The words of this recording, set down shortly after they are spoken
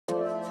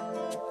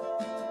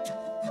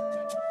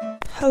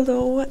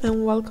Hello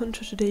and welcome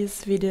to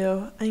today's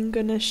video. I'm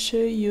gonna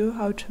show you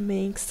how to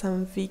make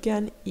some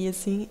vegan,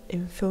 easy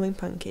and filling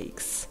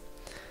pancakes.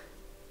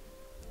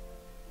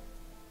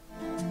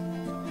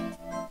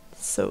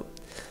 So,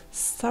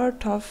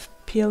 start off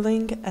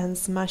peeling and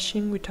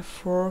smashing with a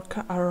fork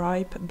a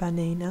ripe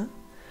banana,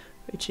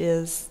 which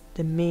is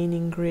the main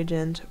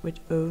ingredient with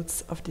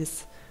oats of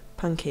these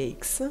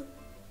pancakes.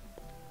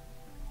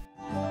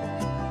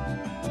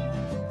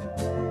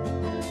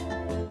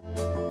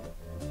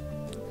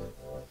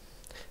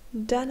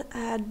 Then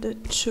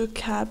add 2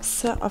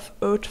 cups of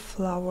oat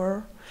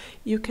flour.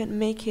 You can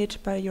make it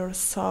by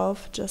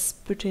yourself,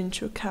 just put in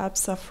 2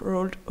 cups of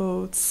rolled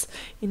oats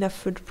in a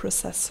food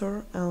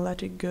processor and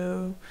let it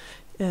go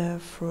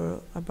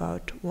for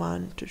about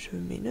 1 to 2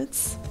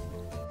 minutes.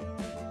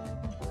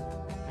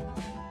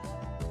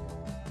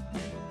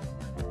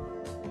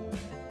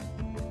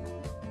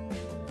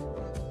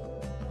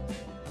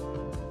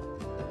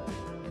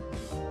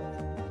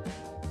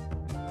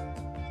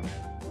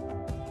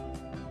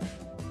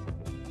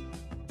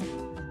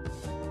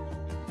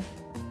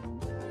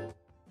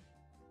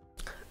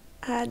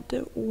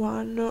 Add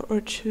 1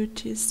 or 2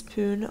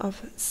 teaspoons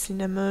of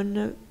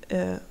cinnamon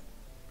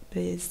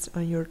based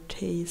on your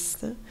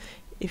taste.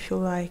 If you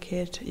like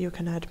it, you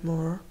can add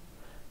more.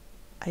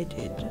 I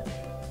did.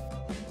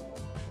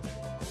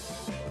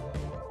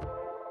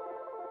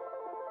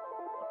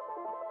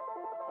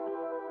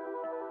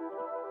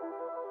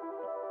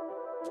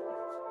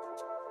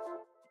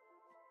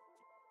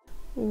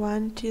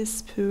 One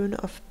teaspoon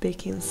of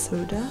baking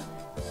soda.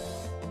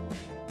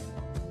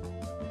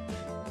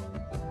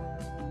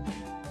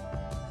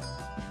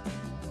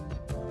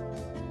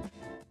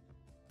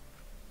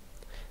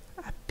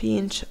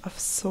 Pinch of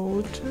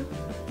salt,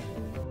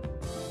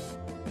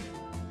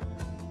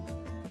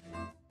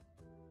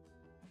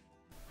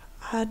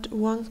 add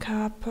 1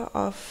 cup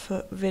of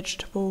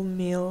vegetable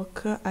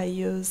milk. I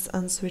use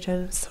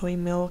unsweetened soy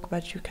milk,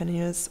 but you can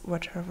use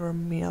whatever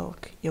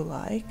milk you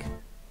like.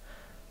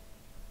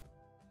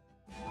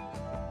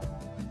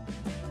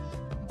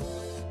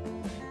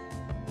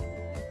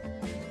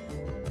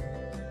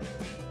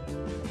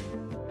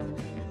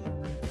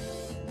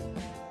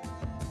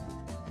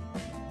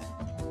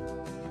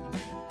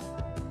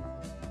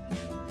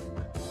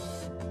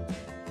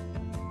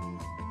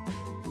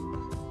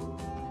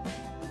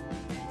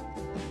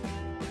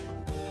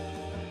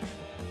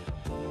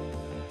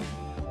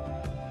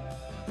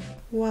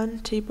 One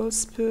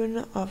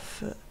tablespoon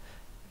of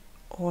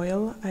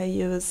oil. I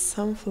use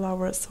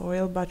sunflower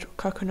oil, but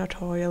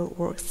coconut oil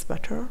works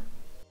better.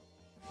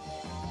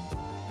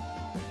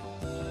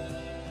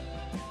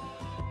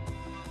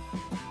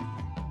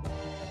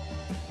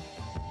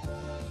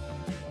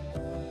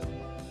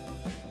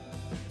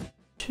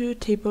 Two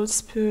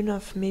tablespoons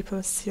of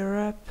maple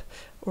syrup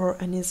or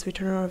any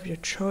sweetener of your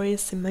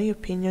choice. In my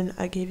opinion,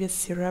 agave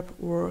syrup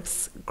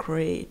works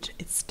great.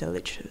 It's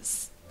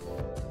delicious.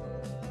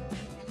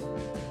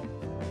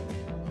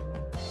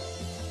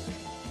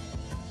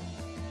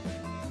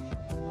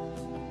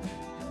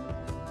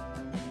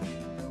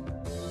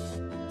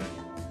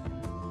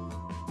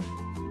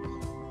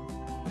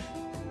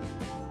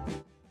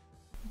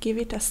 Give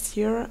it a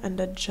stir and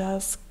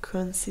adjust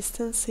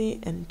consistency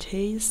and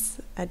taste,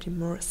 adding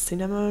more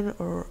cinnamon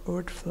or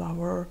oat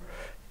flour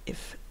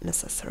if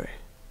necessary.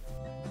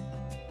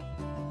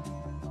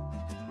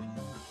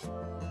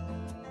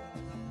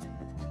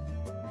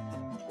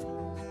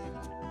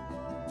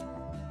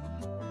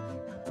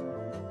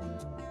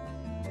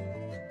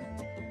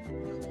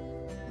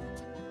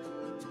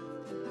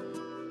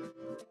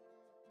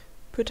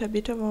 Put a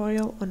bit of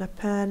oil on a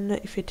pan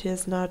if it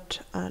is not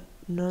a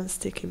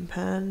non-sticking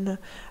pan.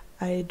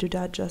 I do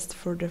that just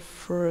for the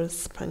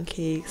first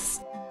pancakes.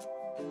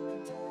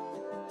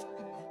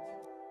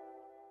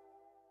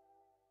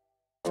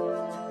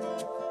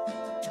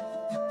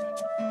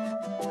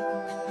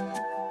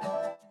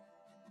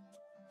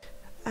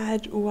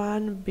 Add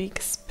 1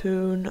 big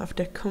spoon of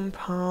the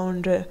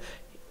compound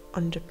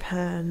on the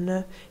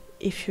pan.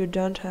 If you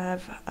don't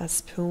have a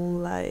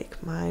spoon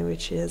like mine,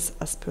 which is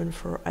a spoon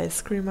for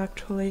ice cream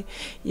actually,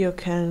 you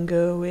can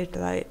go with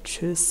like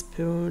 2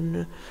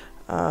 spoons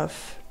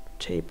of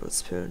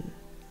tablespoon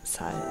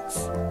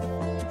size.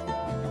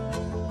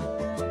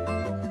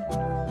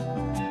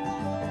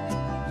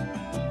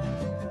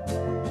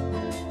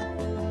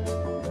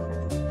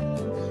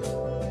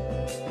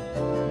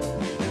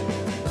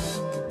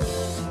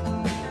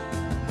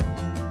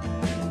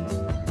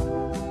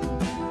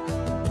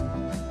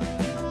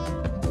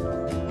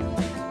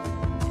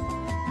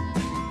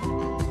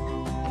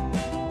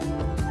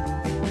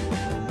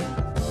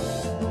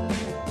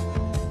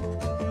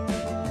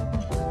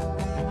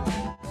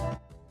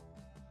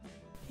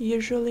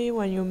 Usually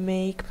when you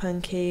make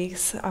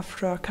pancakes,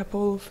 after a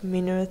couple of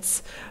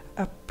minutes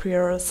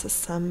appears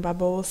some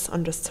bubbles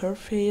on the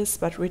surface,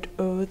 but with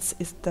oats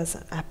it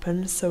doesn't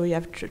happen, so you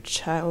have to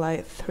check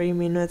like 3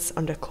 minutes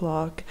on the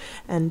clock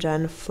and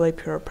then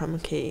flip your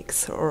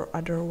pancakes, or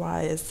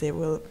otherwise they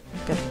will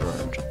get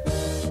burned.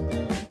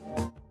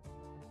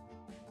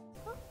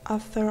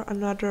 After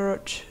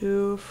another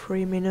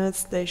 2-3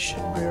 minutes they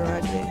should be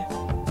ready.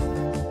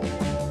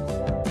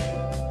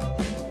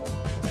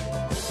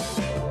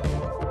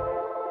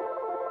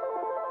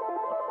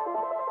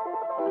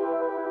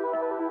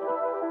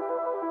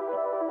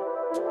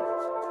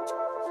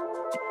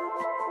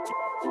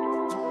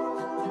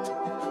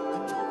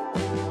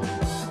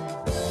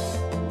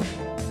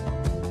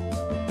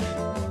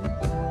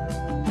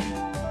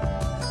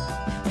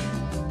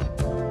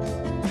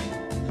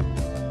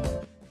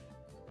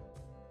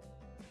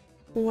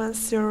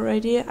 Once you're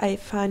ready, I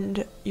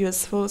find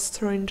useful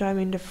storing them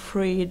in the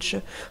fridge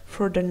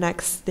for the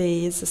next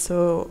days,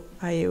 so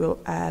I will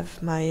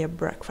have my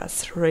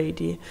breakfast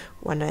ready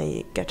when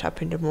I get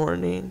up in the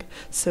morning.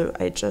 So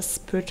I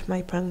just put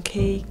my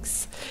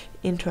pancakes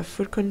into a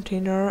food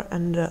container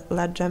and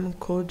let them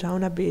cool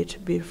down a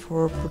bit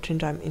before putting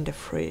them in the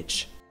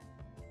fridge.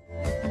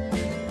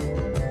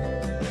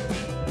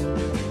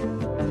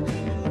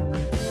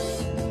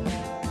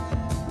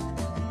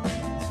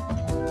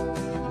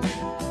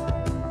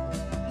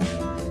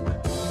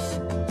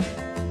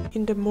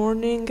 In the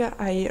morning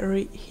I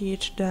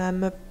reheat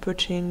them,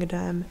 putting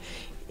them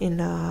in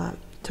a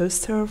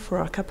toaster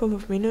for a couple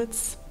of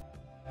minutes.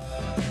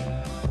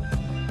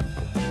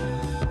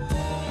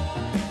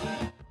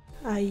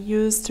 I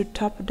used to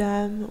top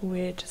them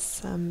with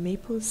some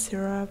maple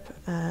syrup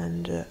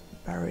and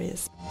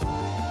berries.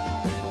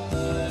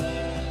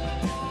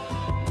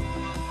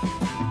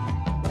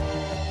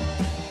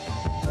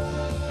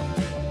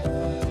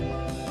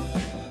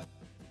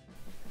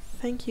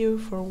 Thank you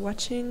for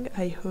watching.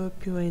 I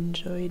hope you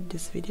enjoyed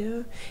this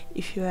video.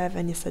 If you have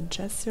any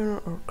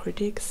suggestions or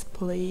critiques,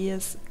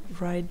 please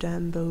write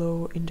them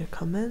below in the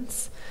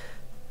comments.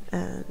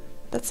 And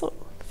that's all.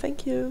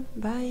 Thank you.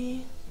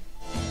 Bye.